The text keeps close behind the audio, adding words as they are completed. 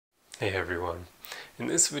Hey everyone. In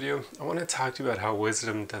this video, I want to talk to you about how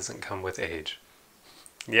wisdom doesn't come with age.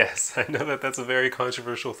 Yes, I know that that's a very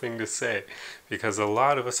controversial thing to say because a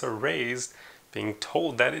lot of us are raised being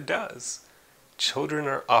told that it does. Children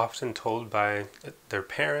are often told by their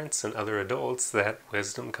parents and other adults that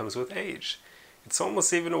wisdom comes with age. It's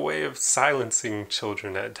almost even a way of silencing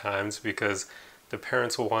children at times because the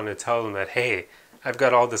parents will want to tell them that, hey, I've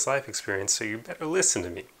got all this life experience, so you better listen to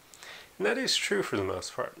me. And that is true for the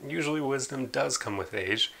most part. Usually wisdom does come with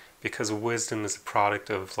age because wisdom is a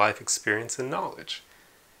product of life experience and knowledge.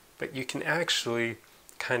 But you can actually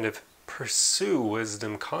kind of pursue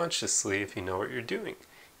wisdom consciously if you know what you're doing.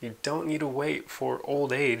 You don't need to wait for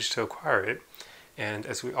old age to acquire it. And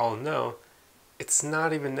as we all know, it's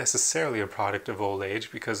not even necessarily a product of old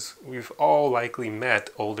age because we've all likely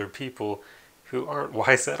met older people who aren't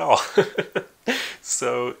wise at all.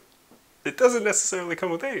 So it doesn't necessarily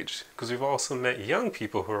come with age because we've also met young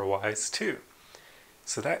people who are wise too.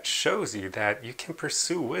 So that shows you that you can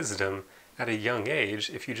pursue wisdom at a young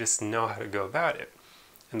age if you just know how to go about it.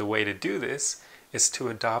 And the way to do this is to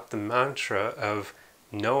adopt the mantra of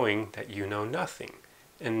knowing that you know nothing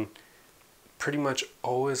and pretty much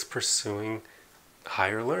always pursuing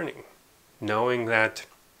higher learning. Knowing that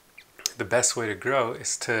the best way to grow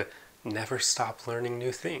is to never stop learning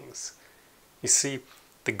new things. You see,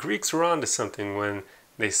 the Greeks were onto something when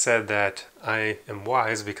they said that I am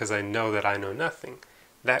wise because I know that I know nothing.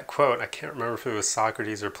 That quote, I can't remember if it was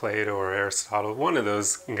Socrates or Plato or Aristotle, one of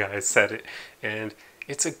those guys said it, and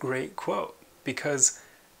it's a great quote because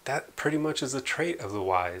that pretty much is a trait of the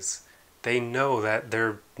wise. They know that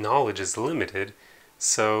their knowledge is limited,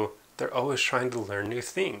 so they're always trying to learn new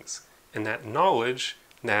things. And that knowledge,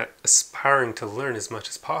 that aspiring to learn as much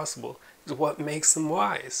as possible, is what makes them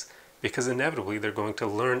wise. Because inevitably they're going to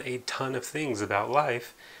learn a ton of things about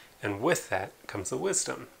life, and with that comes the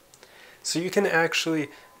wisdom. So you can actually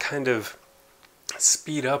kind of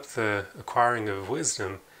speed up the acquiring of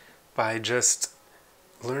wisdom by just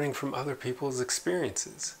learning from other people's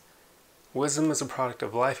experiences. Wisdom is a product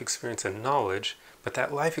of life experience and knowledge, but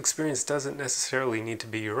that life experience doesn't necessarily need to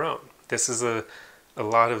be your own. This is a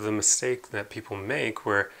lot of the mistake that people make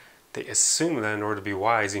where they assume that in order to be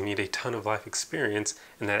wise, you need a ton of life experience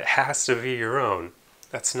and that it has to be your own.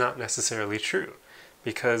 That's not necessarily true.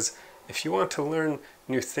 Because if you want to learn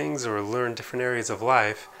new things or learn different areas of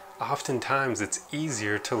life, oftentimes it's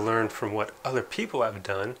easier to learn from what other people have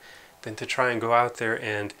done than to try and go out there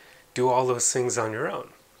and do all those things on your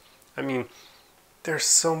own. I mean, there's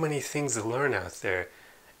so many things to learn out there,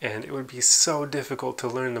 and it would be so difficult to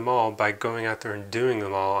learn them all by going out there and doing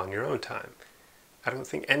them all on your own time. I don't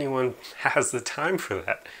think anyone has the time for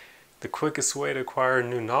that. The quickest way to acquire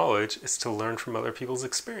new knowledge is to learn from other people's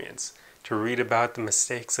experience, to read about the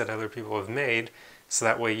mistakes that other people have made, so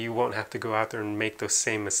that way you won't have to go out there and make those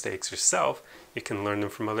same mistakes yourself. You can learn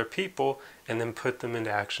them from other people and then put them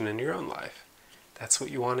into action in your own life. That's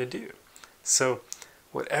what you want to do. So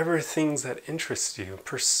whatever things that interest you,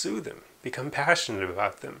 pursue them, become passionate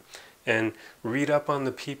about them, and read up on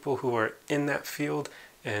the people who are in that field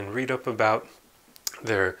and read up about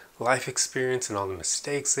their life experience and all the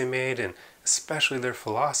mistakes they made, and especially their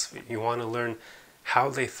philosophy. You want to learn how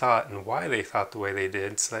they thought and why they thought the way they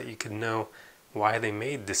did so that you can know why they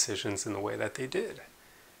made decisions in the way that they did.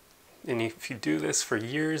 And if you do this for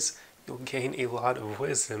years, you'll gain a lot of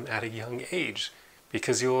wisdom at a young age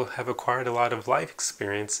because you'll have acquired a lot of life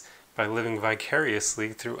experience by living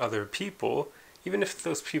vicariously through other people, even if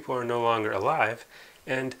those people are no longer alive,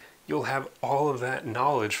 and you'll have all of that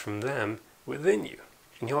knowledge from them within you.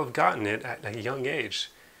 And you'll have gotten it at a young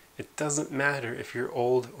age. It doesn't matter if you're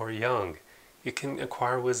old or young. You can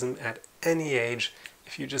acquire wisdom at any age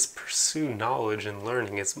if you just pursue knowledge and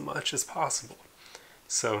learning as much as possible.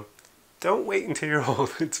 So don't wait until you're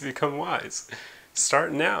old to become wise.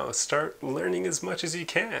 Start now. Start learning as much as you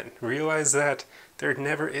can. Realize that there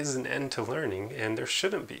never is an end to learning, and there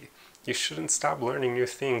shouldn't be. You shouldn't stop learning new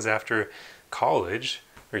things after college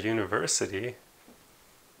or university.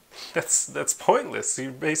 That's pointless.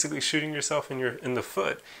 You're basically shooting yourself in the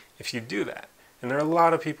foot if you do that. And there are a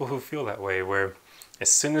lot of people who feel that way, where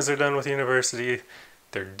as soon as they're done with university,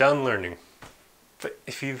 they're done learning. But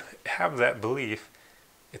if you have that belief,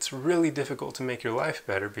 it's really difficult to make your life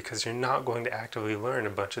better because you're not going to actively learn a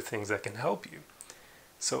bunch of things that can help you.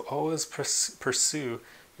 So always pursue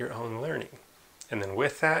your own learning. And then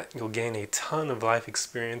with that, you'll gain a ton of life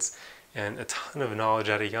experience and a ton of knowledge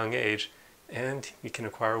at a young age, and you can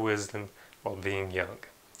acquire wisdom while being young.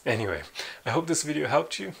 Anyway, I hope this video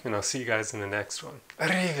helped you, and I'll see you guys in the next one.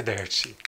 Arrivederci!